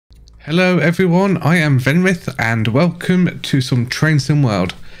Hello everyone, I am Venrith and welcome to some Train Sim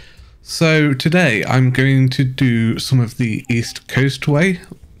World. So today I'm going to do some of the East Coastway.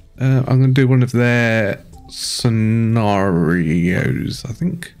 I'm going to do one of their scenarios, I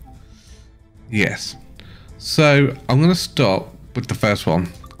think. Yes. So I'm going to start with the first one,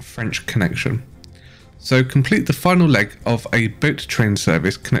 French Connection. So complete the final leg of a boat train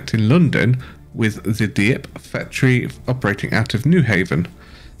service connecting London with the Dieppe factory operating out of New Haven.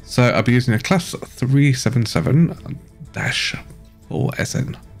 So I'll be using a class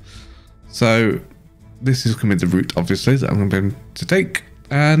 377-4SN. So this is going to be the route, obviously, that I'm going to be able to take.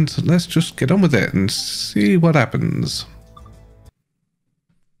 And let's just get on with it and see what happens.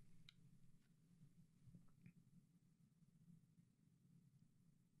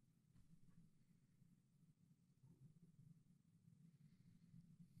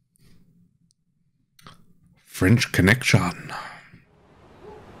 French Connection.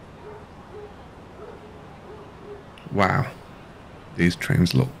 Wow, these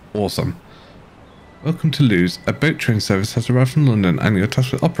trains look awesome. Welcome to Lewes. A boat train service has arrived from London and you're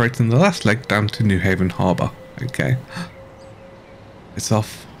tasked with operating the last leg down to New Haven Harbour. Okay. It's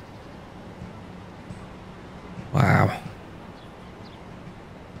off. Wow.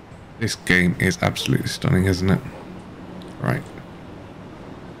 This game is absolutely stunning, isn't it? Right.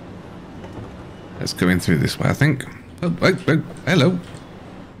 Let's go in through this way, I think. Oh, hello.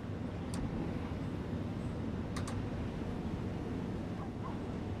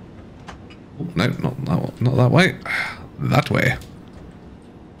 Oh, no, not that way. That way.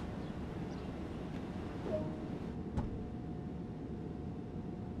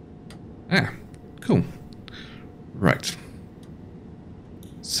 Ah, cool. Right.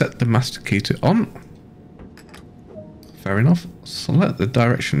 Set the master key to on. Fair enough. Select the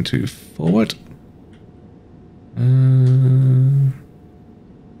direction to forward.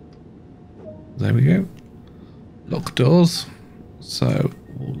 There we go. Lock doors. So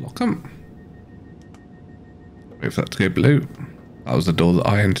we'll lock them. Wait for that to go blue. That was the door that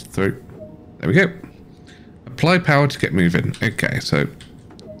I entered through. There we go. Apply power to get moving. Okay, so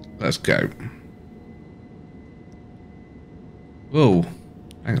let's go. Whoa.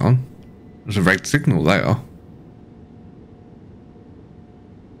 Hang on. There's a red signal there.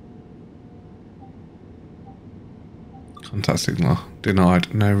 Contact signal.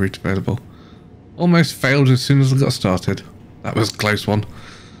 Denied. No route available. Almost failed as soon as I got started. That was a close one.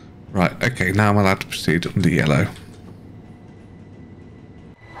 Right, okay, now I'm allowed to proceed under yellow.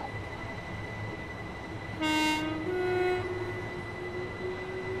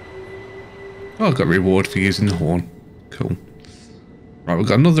 Oh, I got a reward for using the horn. Cool. Right, we've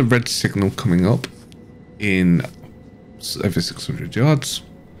got another red signal coming up in over 600 yards.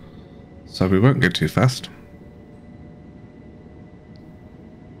 So we won't go too fast.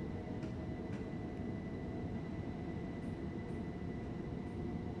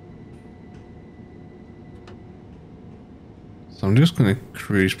 So I'm just going to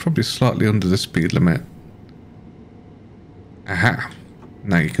cruise probably slightly under the speed limit. Aha.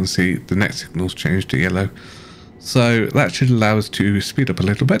 Now you can see the next signal's changed to yellow. So that should allow us to speed up a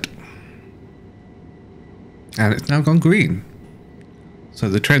little bit. And it's now gone green. So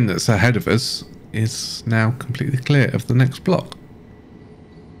the train that's ahead of us is now completely clear of the next block.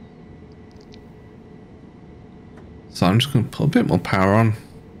 So I'm just going to put a bit more power on.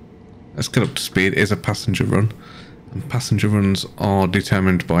 Let's get up to speed. It is a passenger run. And passenger runs are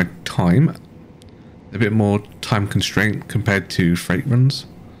determined by time. A bit more time constraint compared to freight runs.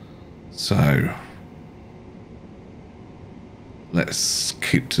 So let's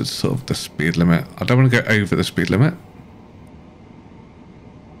keep to sort of the speed limit. I don't want to go over the speed limit.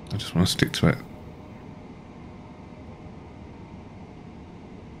 I just want to stick to it.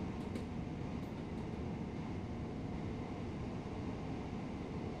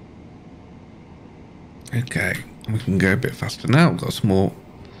 Okay, we can go a bit faster now. We've got some more,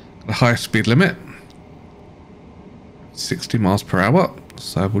 the highest speed limit, 60 miles per hour.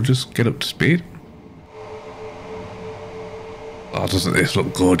 So we'll just get up to speed. Oh, doesn't this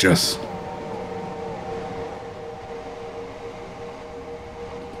look gorgeous?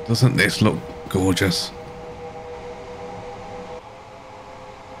 Doesn't this look gorgeous?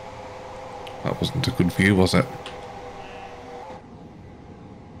 That wasn't a good view, was it?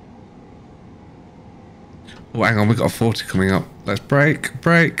 Oh, hang on, we've got a 40 coming up. Let's brake.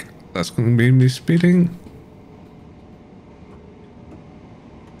 That's going to be me speeding.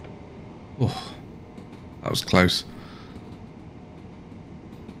 Oh, that was close.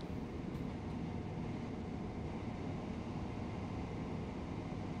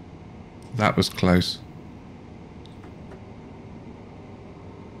 That was close.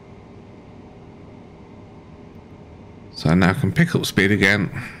 So now I can pick up speed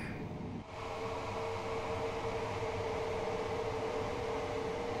again.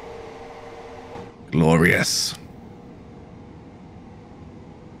 Glorious.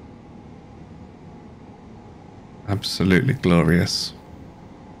 Absolutely glorious.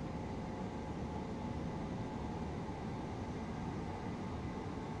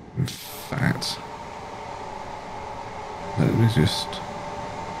 In fact, let me just...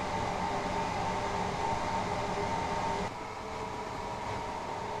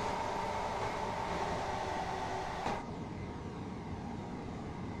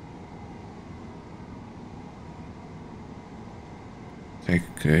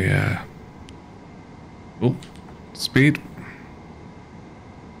 take a... oh, speed.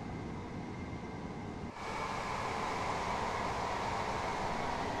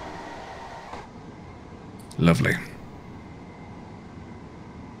 Lovely.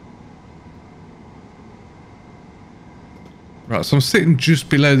 Right, so I'm sitting just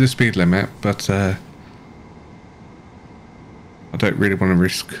below the speed limit, but I don't really want to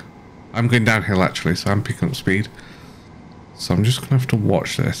risk. I'm going downhill actually, so I'm picking up speed. So I'm just going to have to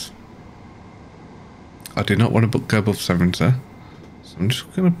watch this. I do not want to go above 70, so I'm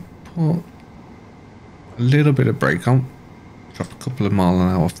just going to put a little bit of brake on. Drop a couple of miles an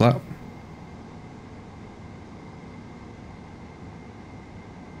hour off that.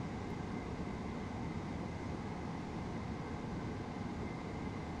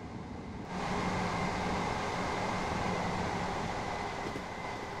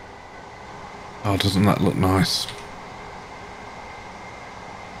 Oh, doesn't that look nice?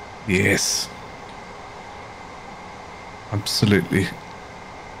 Yes. Absolutely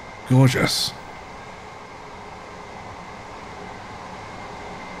gorgeous.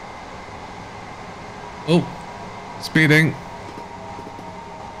 Oh, speeding.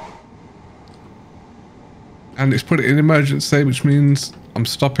 And it's put it in emergency, which means I'm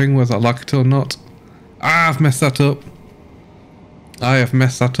stopping whether I like it or not. Ah, I've messed that up. I have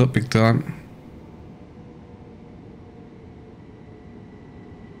messed that up big time.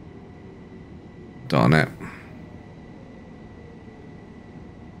 Darn it.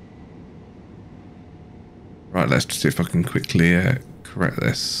 Right, let's just see if I can quickly correct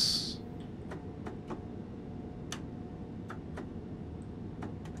this.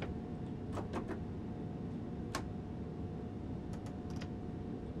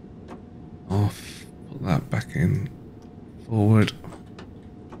 Off, put that back in, forward.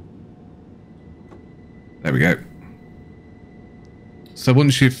 There we go. So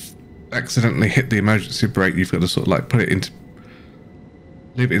once you've accidentally hit the emergency brake, you've got to sort of like put it into,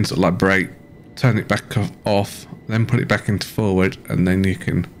 leave it in sort of like brake, turn it back off, then put it back into forward, and then you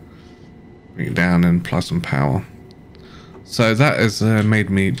can bring it down and apply some power. So that has made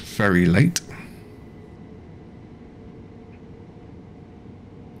me very late.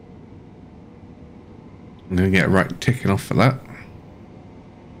 I'm going to get right ticking off for that.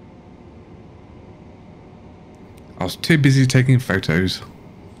 I was too busy taking photos.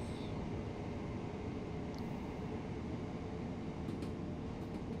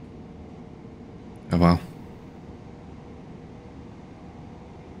 Oh well.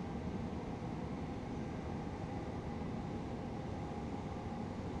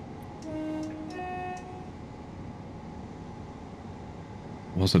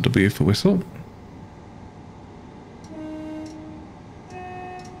 Was a W for whistle?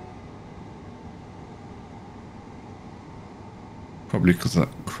 Probably because of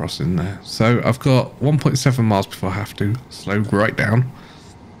that crossing there. So I've got 1.7 miles before I have to slow right down.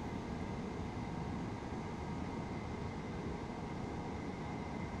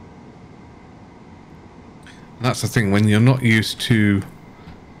 And that's the thing, when you're not used to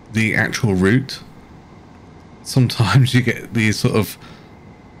the actual route, sometimes you get these sort of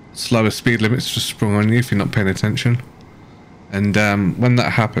slower speed limits just sprung on you if you're not paying attention. And when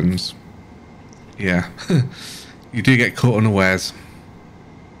that happens, yeah, you do get caught unawares.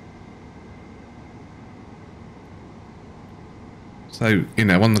 So, you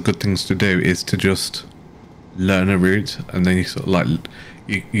know, one of the good things to do is to just learn a route, and then you sort of like,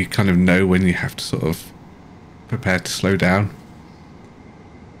 you kind of know when you have to sort of prepare to slow down.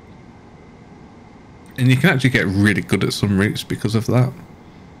 And you can actually get really good at some routes because of that.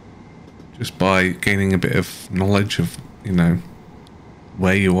 Just by gaining a bit of knowledge of, you know,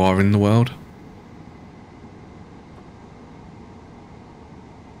 where you are in the world.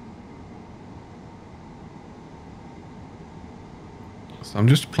 So I'm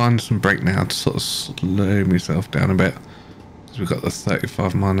just applying some brake now to sort of slow myself down a bit, because we've got the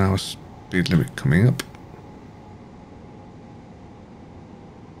 35 mile an hour speed limit coming up.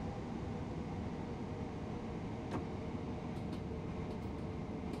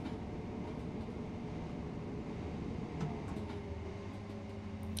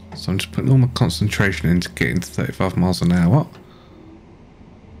 So I'm just putting all my concentration into getting to 35 miles an hour.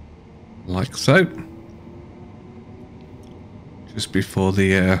 Like so. Just before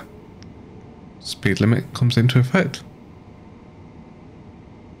the speed limit comes into effect.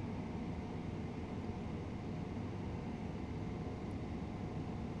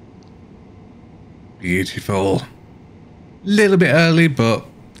 Beautiful. Little bit early, but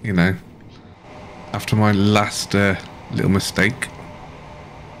you know, after my last little mistake,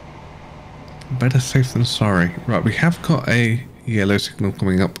 better safe than sorry. Right, we have got a yellow signal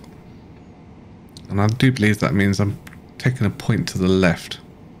coming up, and I do believe that means I'm taking a point to the left.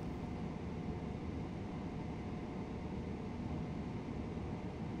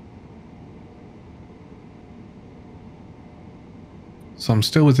 So I'm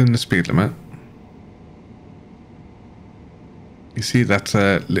still within the speed limit. You see that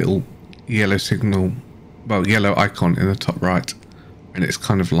little yellow signal, well, yellow icon in the top right, and it's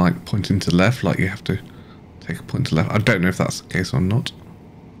kind of like pointing to the left, like you have to take a point to the left. I don't know if that's the case or not.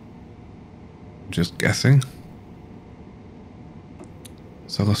 I'm just guessing.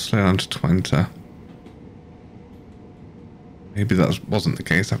 So I'll slow down to 20. Maybe that wasn't the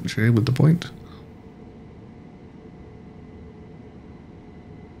case actually with the point.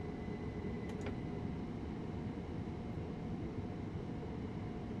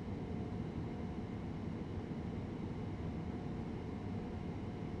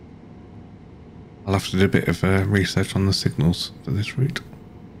 I'll have to do a bit of research on the signals for this route.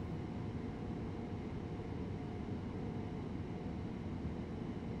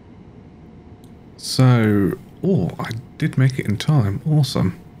 So, oh, I did make it in time.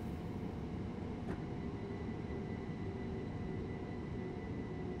 Awesome.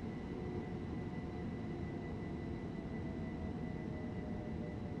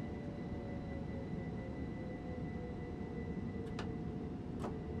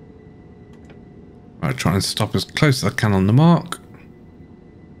 Right, try and stop as close as I can on the mark.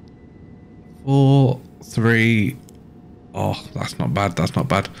 4, 3. Oh, that's not bad. That's not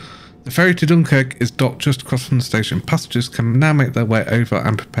bad. The ferry to Dunkirk is docked just across from the station. Passengers can now make their way over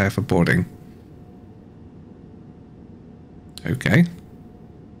and prepare for boarding. Okay.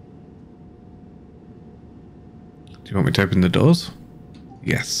 Do you want me to open the doors?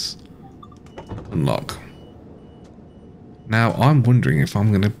 Yes. Unlock. Now I'm wondering if I'm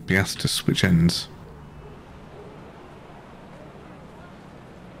going to be asked to switch ends.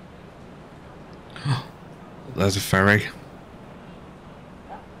 There's a ferry.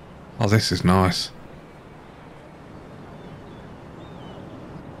 Oh, this is nice.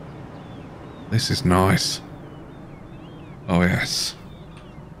 This is nice. Oh, yes.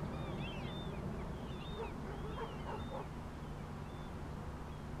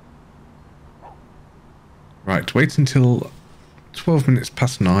 Right, wait until 12 minutes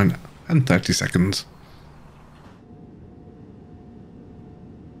past 9 and 30 seconds.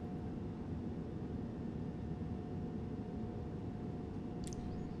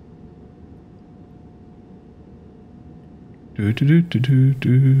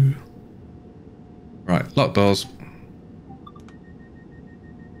 Right, lock doors.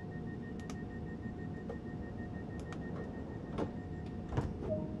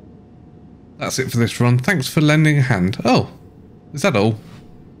 That's it for this run. Thanks for lending a hand. Oh, is that all?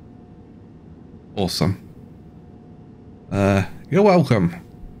 Awesome. You're welcome.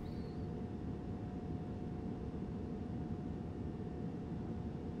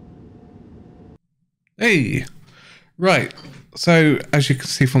 Hey! Right, so as you can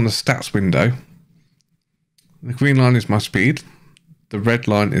see from the stats window, the green line is my speed, the red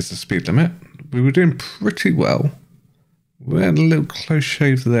line is the speed limit. We were doing pretty well. We had a little close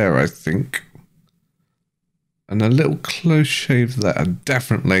shave there, I think. And a little close shave there,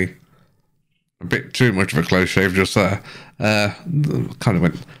 definitely a bit too much of a close shave just there. Kind of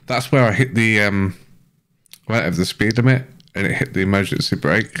went, that's where I hit the, right over the speed limit and it hit the emergency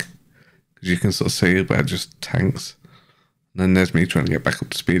brake. Because you can sort of see where it just tanks. And then there's me trying to get back up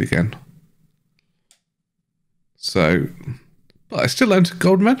to speed again. So, but I still earned a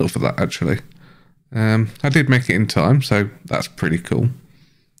gold medal for that, actually. I did make it in time, so that's pretty cool.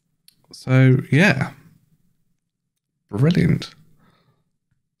 So, yeah. Brilliant.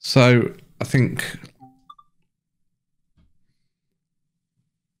 So, I think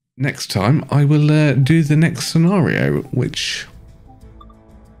next time I will do the next scenario, which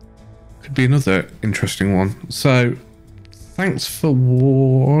could be another interesting one. So, thanks for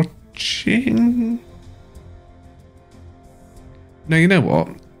watching. Now, you know what?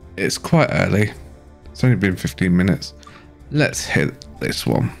 It's quite early. It's only been 15 minutes. Let's hit this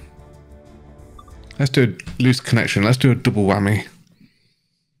one. Let's do a loose connection. Let's do a double whammy.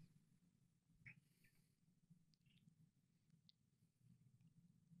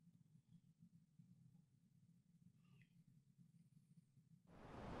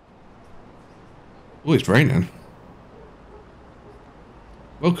 Oh, it's raining.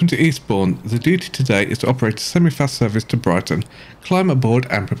 Welcome to Eastbourne. The duty today is to operate a semi-fast service to Brighton. Climb aboard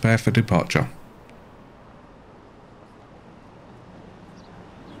and prepare for departure.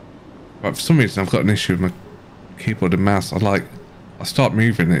 Right, for some reason I've got an issue with my keyboard and mouse. I start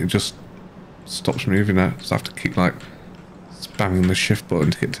moving it just stops moving now. So I have to keep like spamming the shift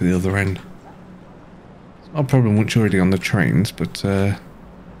button to get to the other end. It's not a problem once you're already on the trains, but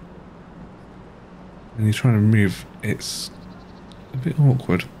when you're trying to move, it's a bit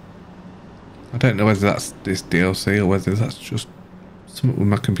awkward. I don't know whether that's this DLC or whether that's just something with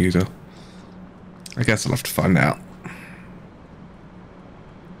my computer. I guess I'll have to find out. I've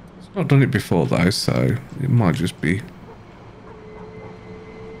not done it before though, so it might just be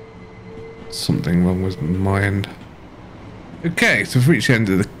something wrong with my end. Okay, so we've reached the end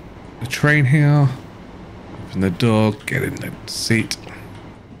of the train here. Open the door, get in the seat.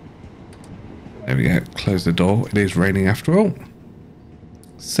 There we go, close the door. It is raining after all.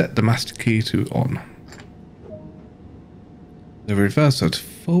 Set the master key to on. The reverser to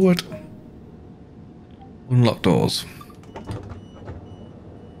forward. Unlock doors.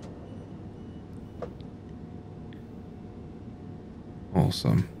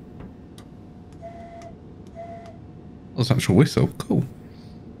 Awesome. That's an actual whistle. Cool.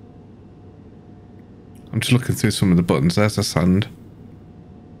 I'm just looking through some of the buttons. There's the sand.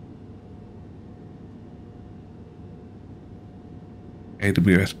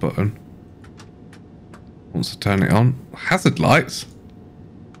 AWS button. Wants to turn it on. Hazard lights.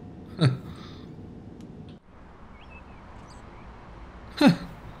 Huh. Huh.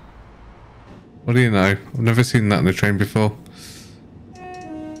 What do you know? I've never seen that in a train before.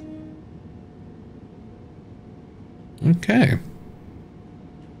 Okay.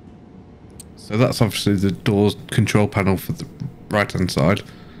 So that's obviously the door control panel for the right hand side.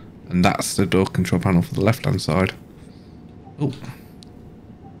 And that's the door control panel for the left hand side. Oh.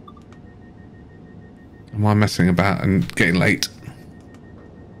 Am I messing about and getting late?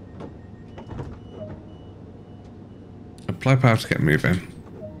 Apply power to get moving.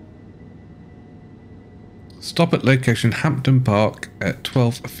 Stop at location Hampton Park at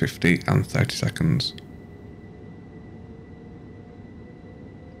 12:50 and 30 seconds.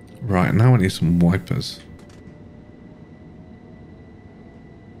 Right, now I need some wipers.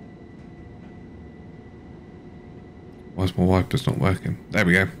 Why is my wipers not working? There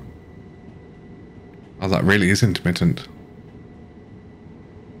we go. Oh, that really is intermittent.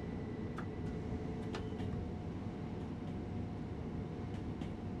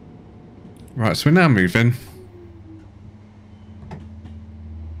 Right, so we're now moving.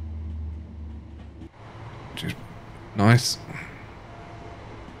 Which is nice.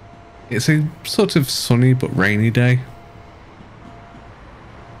 It's a sort of sunny but rainy day.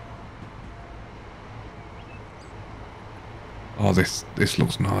 Oh, this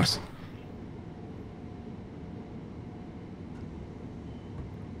looks nice.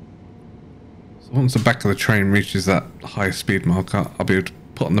 So once the back of the train reaches that high speed marker, I'll be able to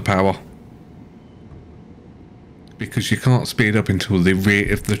put on the power. Because you can't speed up until the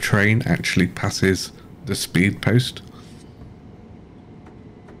rear of the train actually passes the speed post.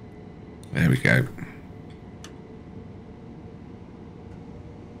 There we go.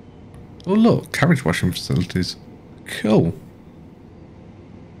 Oh look, carriage washing facilities. Cool.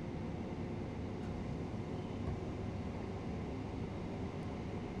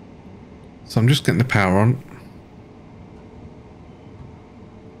 So I'm just getting the power on.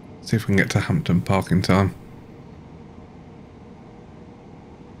 See if we can get to Hampton Park in time.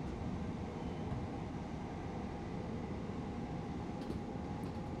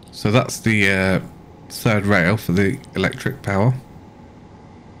 So that's the third rail for the electric power.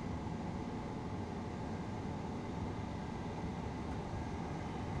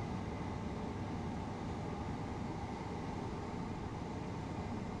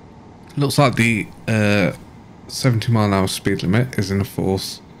 Looks like the 70-mile-an-hour speed limit is in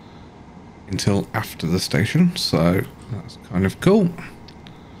force until after the station, so that's kind of cool.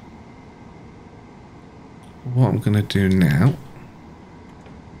 What I'm going to do now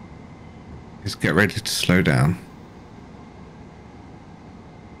is get ready to slow down.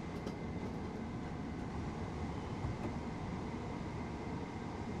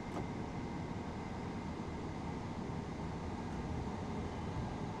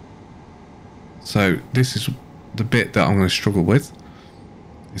 So this is the bit that I'm going to struggle with,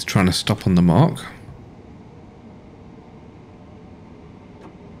 is trying to stop on the mark.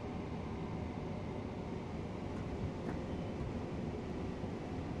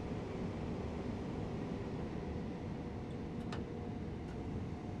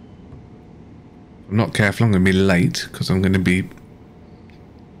 I'm not careful, I'm going to be late because I'm going to be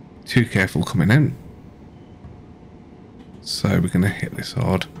too careful coming in. So we're going to hit this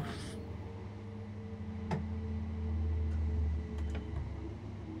hard.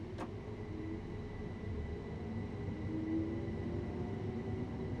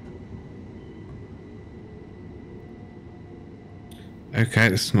 Okay,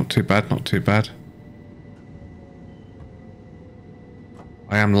 this is not too bad, not too bad.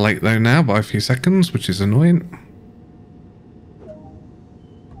 I am late though now by a few seconds, which is annoying.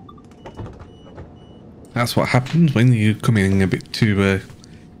 That's what happens when you come in a bit too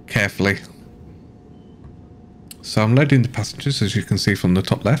carefully. So I'm loading the passengers, as you can see from the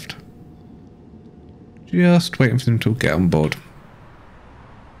top left. Just waiting for them to get on board.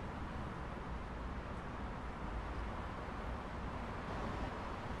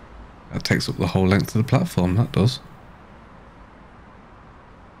 That takes up the whole length of the platform, that does.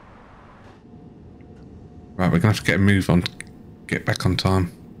 Right, we're going to have to get a move on to get back on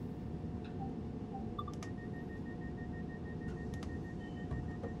time.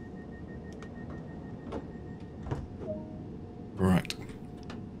 Right.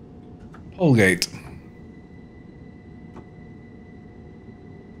 Pole gate.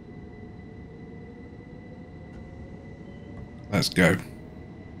 Let's go.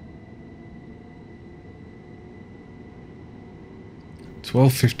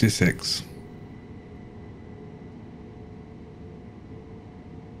 $12.56.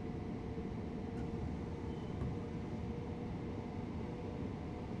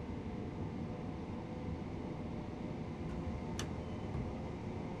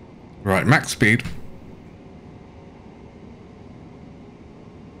 Right, max speed.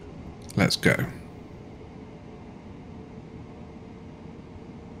 Let's go.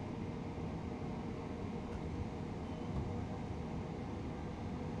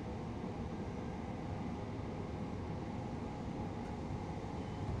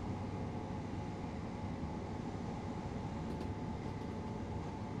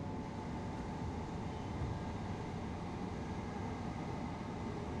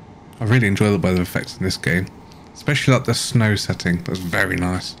 I really enjoy the weather effects in this game, especially like the snow setting. That's very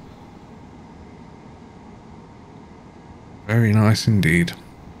nice. Very nice indeed.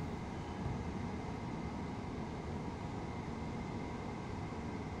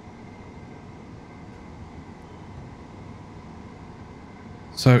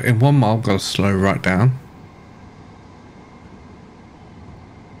 So in 1 mile, I've got to slow right down.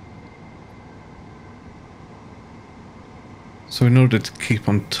 So in order to keep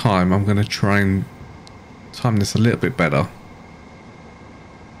on time, I'm going to try and time this a little bit better.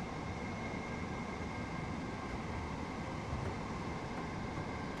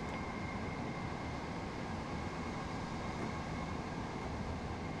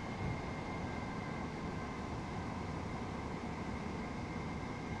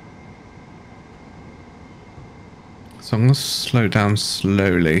 So I'm going to slow down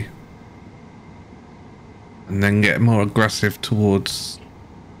slowly. And then get more aggressive towards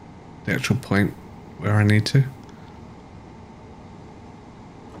the actual point where I need to.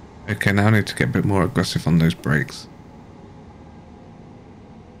 Okay, now I need to get a bit more aggressive on those brakes.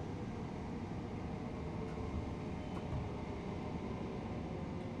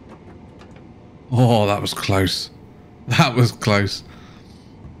 Oh, that was close. That was close.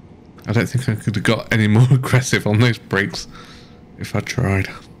 I don't think I could have got any more aggressive on those brakes if I tried.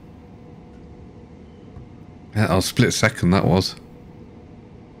 Yeah, a split second that was.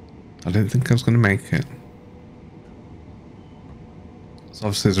 I didn't think I was going to make it. So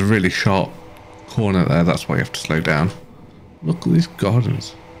obviously there's a really sharp corner there, that's why you have to slow down. Look at these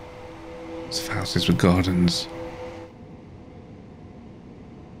gardens. It's houses with gardens.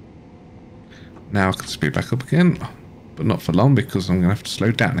 Now I can speed back up again, but not for long because I'm going to have to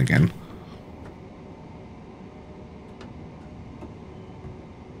slow down again.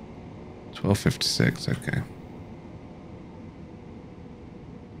 $12.56, okay.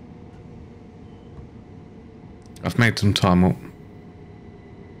 I've made some time up.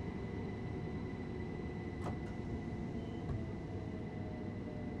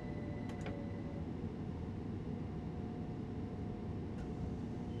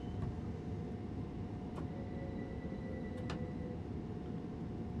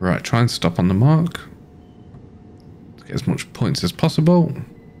 Right, try and stop on the mark to get as much points as possible.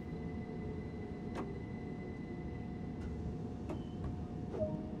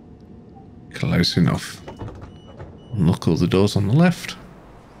 Close enough. Unlock all the doors on the left.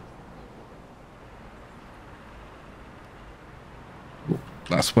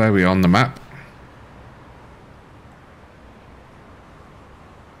 That's where we are on the map.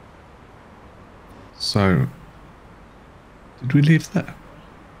 So, did we leave there?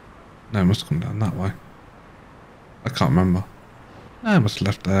 No, it must have come down that way. I can't remember. No, I must have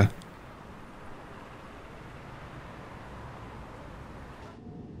left there.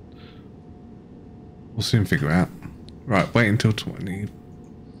 We'll soon figure it out. Right, wait until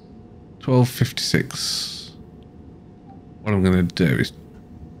 12:56. What I'm going to do is...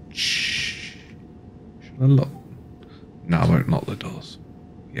 Should I lock? No, I won't lock the doors.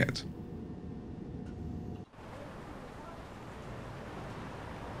 Yet.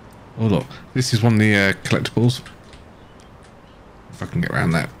 Oh look, this is one of the collectibles. If I can get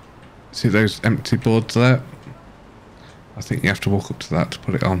around that. See those empty boards there? I think you have to walk up to that to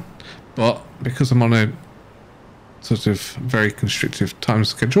put it on. But because I'm on a sort of very constrictive time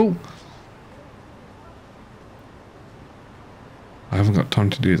schedule, I haven't got time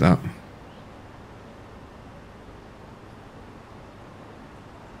to do that.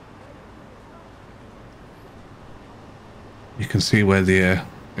 You can see where the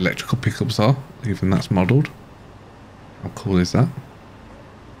electrical pickups are, even that's modelled. How cool is that?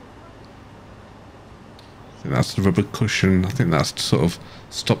 I think that's the rubber cushion. I think that's to sort of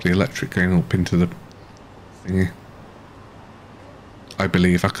stop the electric going up into the thingy. I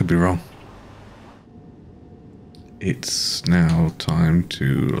believe. I could be wrong. It's now time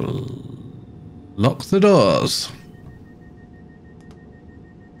to lock the doors.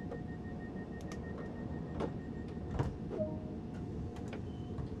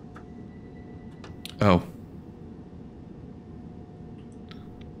 Oh.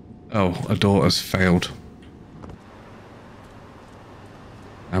 Oh, a door has failed.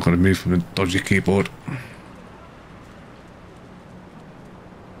 I've got to move from the dodgy keyboard.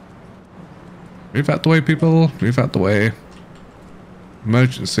 Move out the way, people. Move out the way.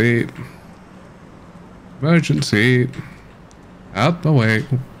 Emergency. Emergency. Out the way.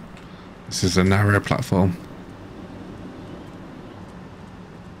 This is a narrow platform.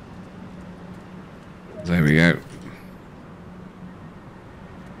 There we go.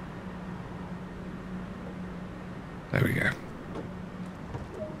 There we go.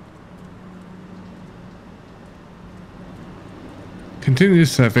 Continue the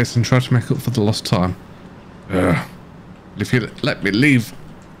service and try to make up for the lost time. If you let me leave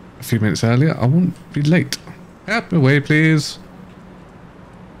a few minutes earlier, I won't be late. Out my way, please.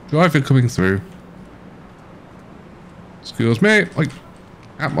 Driver coming through. Excuse me. Like,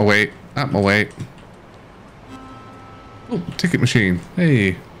 out my way. Out my way. Oh, ticket machine.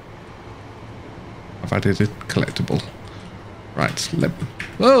 Hey. I've added a collectible. Right,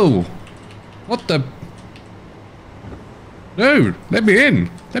 whoa! What the? No! Let me in!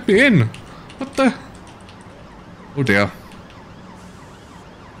 Let me in! What the? Oh dear.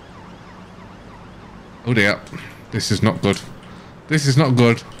 Oh dear. This is not good. This is not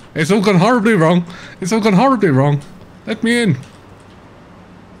good. It's all gone horribly wrong. It's all gone horribly wrong. Let me in.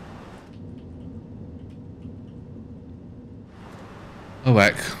 Oh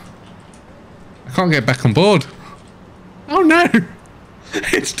heck. I can't get back on board. Oh no!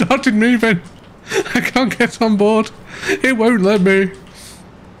 It started moving. I can't get on board. It won't let me.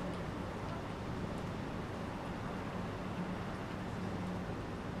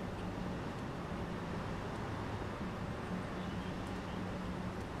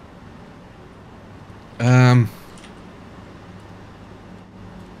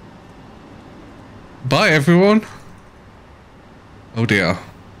 Bye everyone. Oh dear.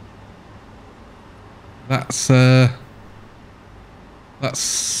 That's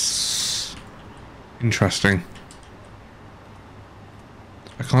interesting.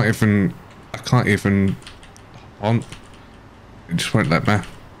 I can't even on. It just won't let me.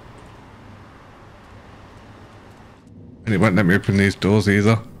 And it won't let me open these doors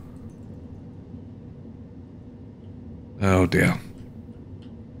either. Oh dear.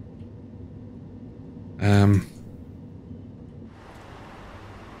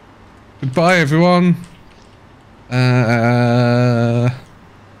 Goodbye everyone.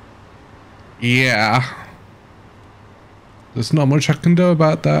 Yeah. There's not much I can do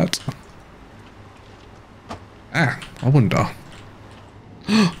about that. Ah, I wonder.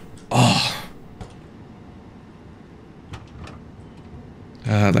 Oh.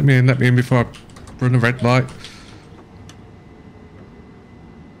 Let me in before I run a red light.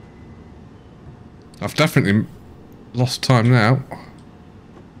 I've definitely lost time now.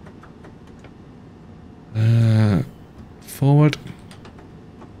 Forward.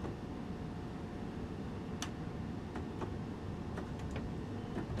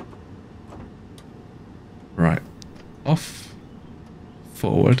 Right. Off.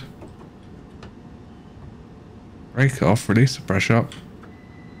 Forward. Brake off. Release the pressure.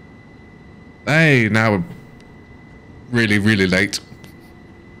 Hey, now we're really, really late.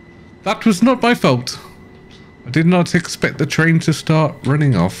 That was not my fault. I did not expect the train to start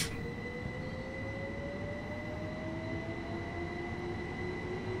running off.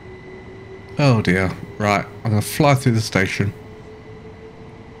 Oh dear. Right, I'm going to fly through the station.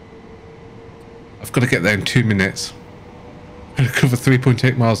 I've got to get there in 2 minutes. I'm going to cover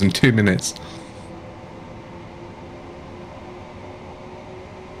 3.8 miles in 2 minutes.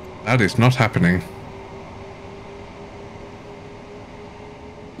 That is not happening.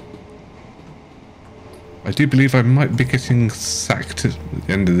 I do believe I might be getting sacked at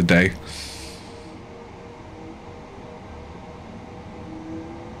the end of the day.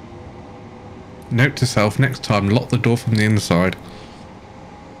 Note to self, next time lock the door from the inside.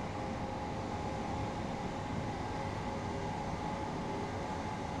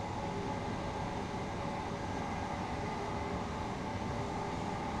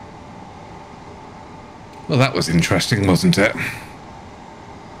 Well, that was interesting, wasn't it?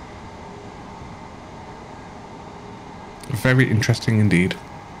 Very interesting indeed.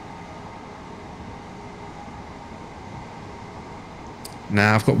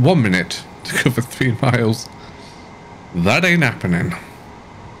 Now I've got 1 minute to cover 3 miles. That ain't happening. I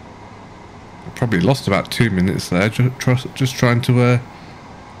probably lost about 2 minutes there, just trying to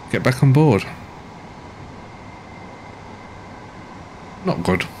get back on board. Not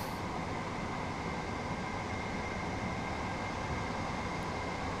good.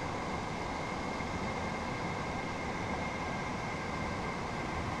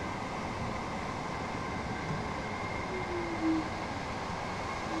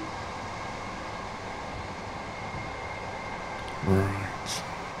 Right.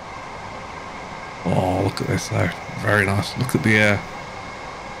 Oh, look at this though. Very nice. Look at the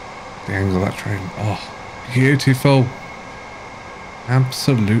angle of that train. Oh, beautiful.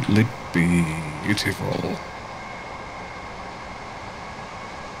 Absolutely beautiful.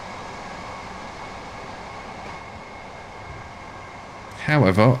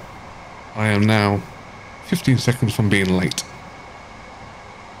 However, I am now 15 seconds from being late.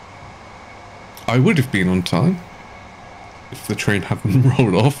 I would have been on time if the train hadn't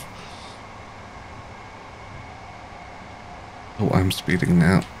rolled off. Oh, I'm speeding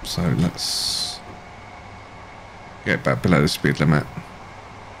now, so let's get back below the speed limit.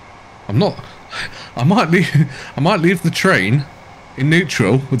 I might leave the train in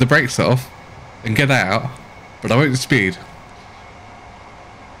neutral with the brakes off and get out, but I won't speed.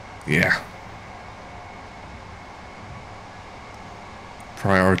 Yeah.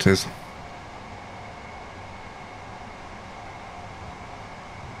 Priorities.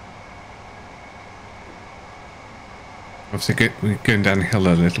 Obviously, we're going downhill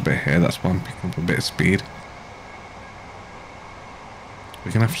a little bit here. That's why I'm picking up a bit of speed.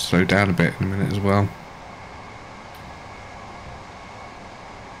 We're going to have to slow down a bit in a minute as well.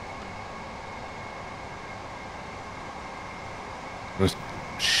 Just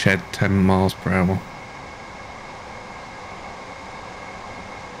shed 10 miles per hour.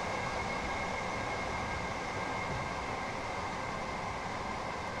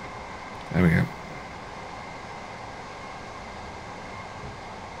 There we go.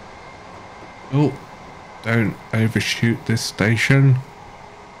 Oh, don't overshoot this station.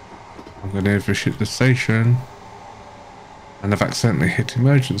 I'm going to overshoot the station. And I've accidentally hit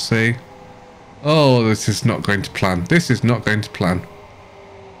emergency. Oh, this is not going to plan. This is not going to plan.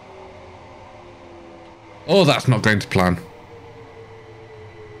 Oh, that's not going to plan.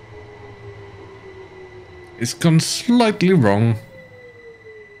 It's gone slightly wrong.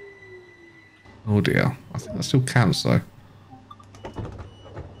 Oh dear. I think that still counts though.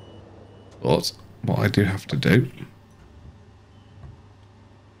 But what I do have to do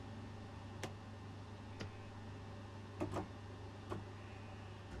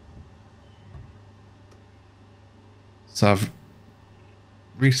so I've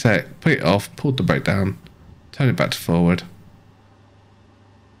reset, put it off, pulled the brake down, turn it back to forward.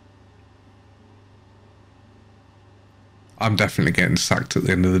 I'm definitely getting sacked at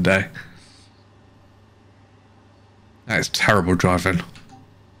the end of the day. That is terrible driving.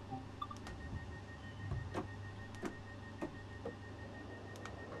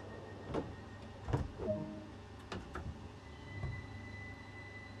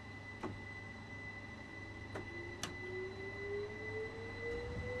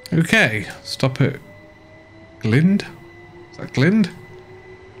 Okay, stop at Glind. Is that Glind?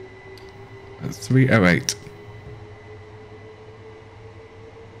 At 308.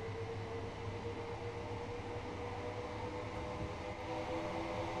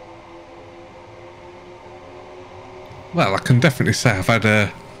 Well, I can definitely say I've had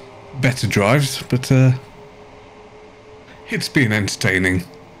a better drives, but it's been entertaining.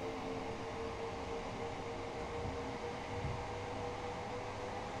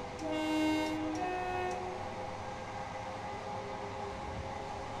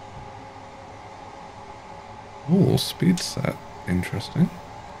 Oh, speed set. Interesting.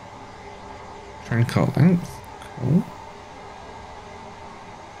 Train car length. Cool.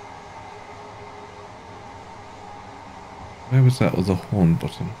 Where was that other horn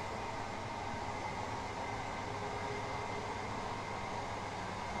button?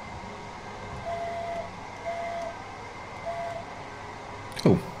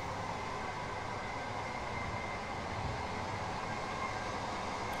 Cool.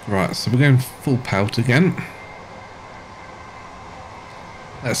 Right, so we're going full pelt again.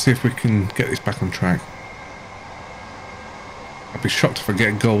 Let's see if we can get this back on track. I'd be shocked if I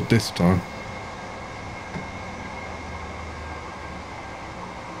get gold this time.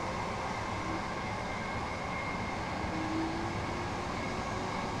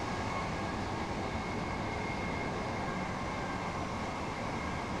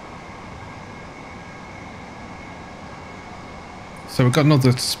 So we've got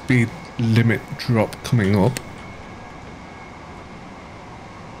another speed limit drop coming up.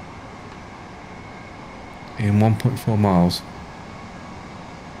 In 1.4 miles.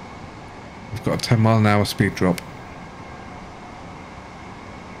 We've got a 10-mile-an-hour speed drop.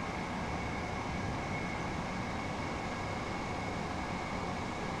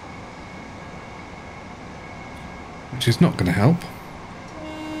 Which is not going to help.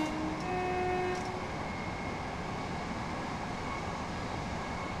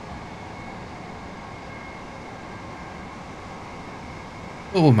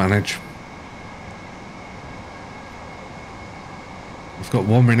 But we'll manage. We've got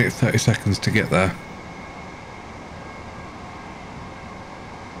 1 minute 30 seconds to get there.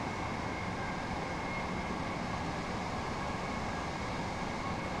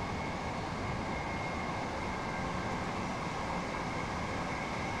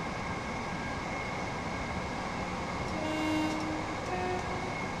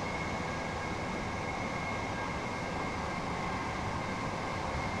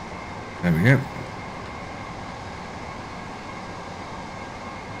 There we go.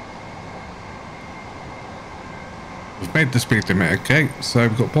 We've made the speed limit, okay, so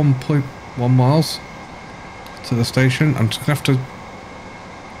we've got 1.1 miles to the station. I'm just going to have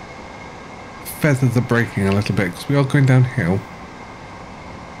to feather the braking a little bit because we are going downhill.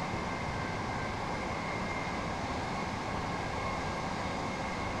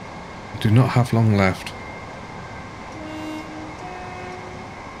 I do not have long left.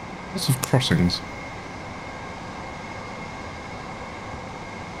 Lots of crossings.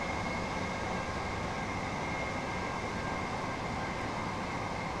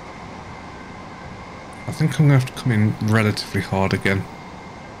 I think I'm going to have to come in relatively hard again.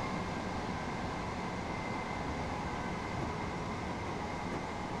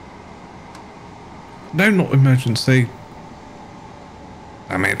 No, not emergency.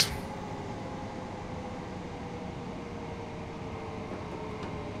 Damn it.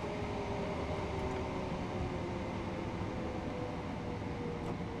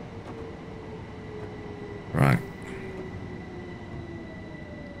 Right.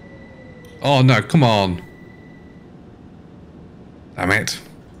 Oh no, come on. Damn it.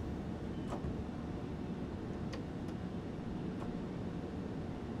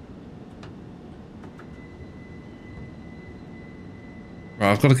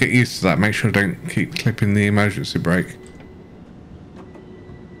 Right, I've got to get used to that. Make sure I don't keep clipping the emergency brake.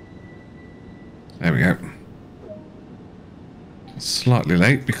 There we go. Slightly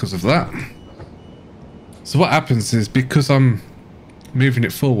late because of that. So what happens is, because I'm moving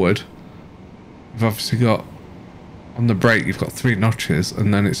it forward, you've obviously got, on the brake, you've got 3 notches,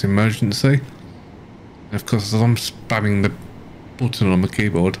 and then it's emergency. And of course, as I'm spamming the button on the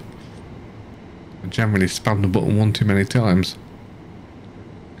keyboard, I generally spam the button one too many times.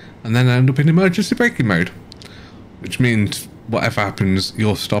 And then I end up in emergency braking mode. Which means, whatever happens,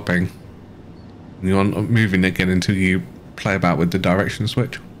 you're stopping. And you're not moving again until you play about with the direction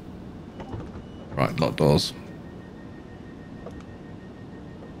switch. Right, lock doors.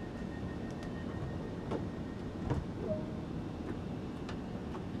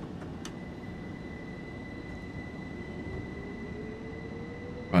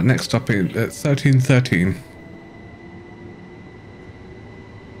 Right, next stop is at 1313.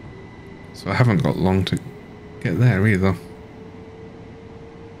 So I haven't got long to get there either.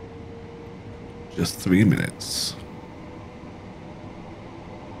 Just 3 minutes.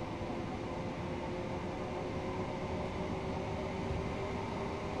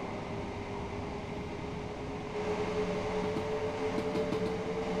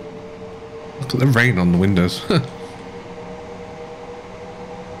 Look at the rain on the windows.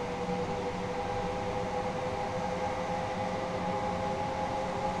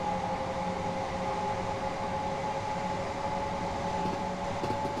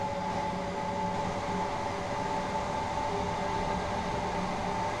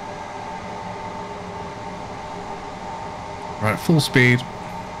 Right, full speed.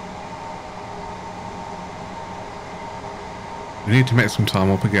 We need to make some time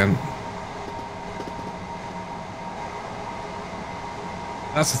up again.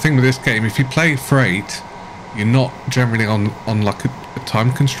 That's the thing with this game. If you play freight, you're not generally on like a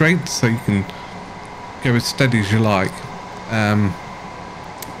time constraint, so you can go as steady as you like.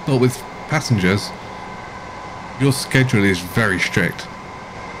 But with passengers, your schedule is very strict,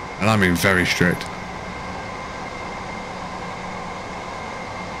 and I mean very strict.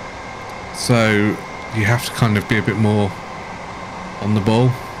 So you have to kind of be a bit more on the ball.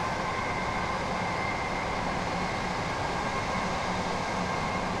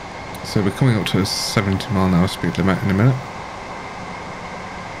 So we're coming up to a 70-mile-an-hour speed limit in a minute.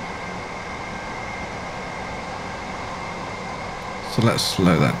 So let's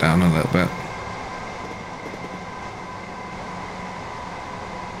slow that down a little bit.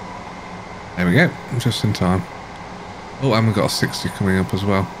 There we go, just in time. Oh, and we've got a 60 coming up as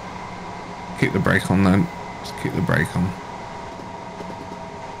well. Keep the brake on then. Just keep the brake on.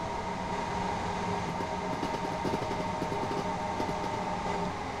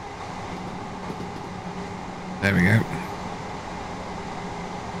 There we go.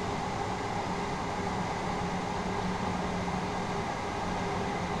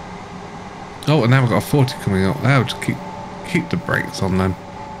 Oh, and now we've got a 40 coming up. Now just keep the brakes on then.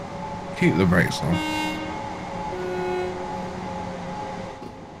 Keep the brakes on.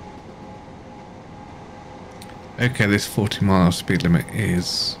 Okay, this 40-mile speed limit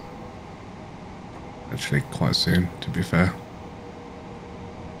is actually quite soon, to be fair.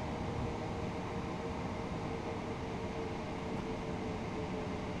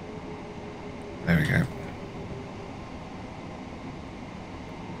 There we go.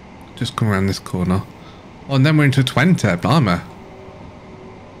 Just come around this corner. Oh, and then we're into 20, blimey.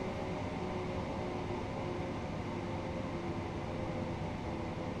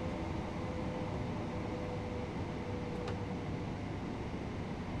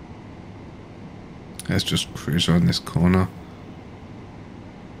 Let's just cruise around this corner.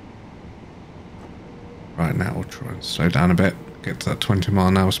 Right, now we'll try and slow down a bit. Get to that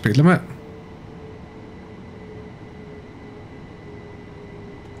 20-mile-an-hour speed limit.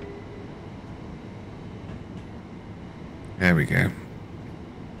 There we go.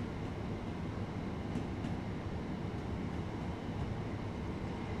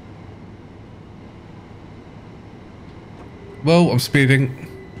 Well, I'm speeding.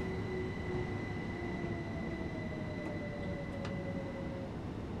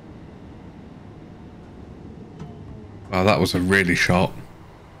 Wow, that was a really sharp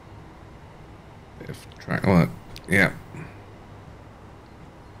bit of track work. Yeah.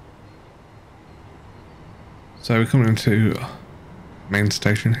 So we're coming into main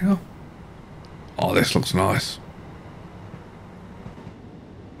station here. Oh, this looks nice.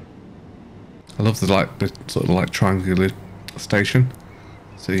 I love the sort of like triangular station.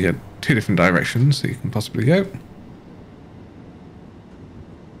 So you get two different directions that you can possibly go.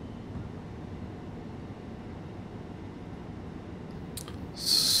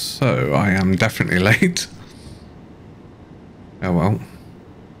 So I am definitely late. Oh well.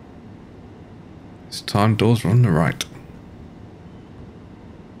 This time doors are on the right.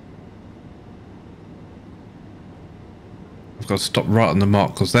 I've got to stop right on the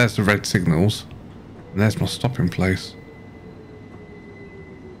mark because there's the red signals and there's my stopping place.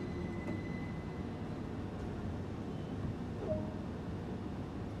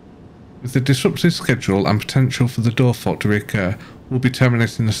 With the disrupted schedule and potential for the door fault to reoccur, we'll be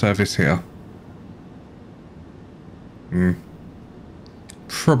terminating the service here.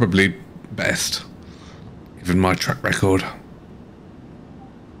 Probably best, given my track record.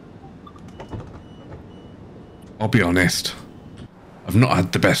 I'll be honest, I've not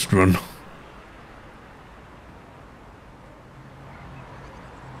had the best run.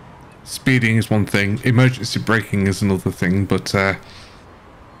 Speeding is one thing, emergency braking is another thing, but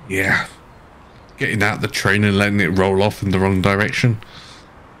yeah, getting out the train and letting it roll off in the wrong direction,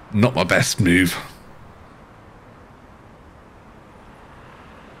 not my best move.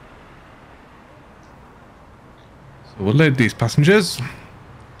 So we'll load these passengers,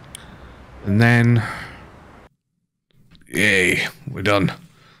 and then, yay, we're done.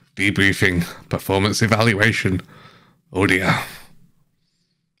 Debriefing, performance evaluation. Oh dear.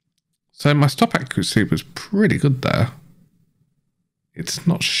 So my stop accuracy was pretty good there. It's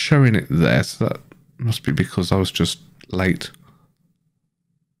not showing it there, so that must be because I was just late.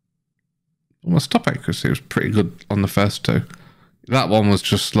 My stop accuracy was pretty good on the first two. That one was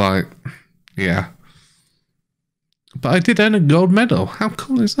just like, yeah. But I did earn a gold medal. How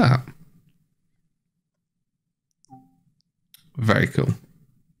cool is that? Very cool.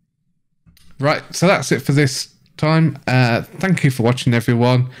 Right, so that's it for this time. Thank you for watching,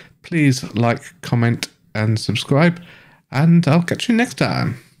 everyone. Please like, comment, and subscribe. And I'll catch you next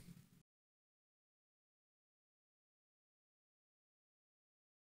time.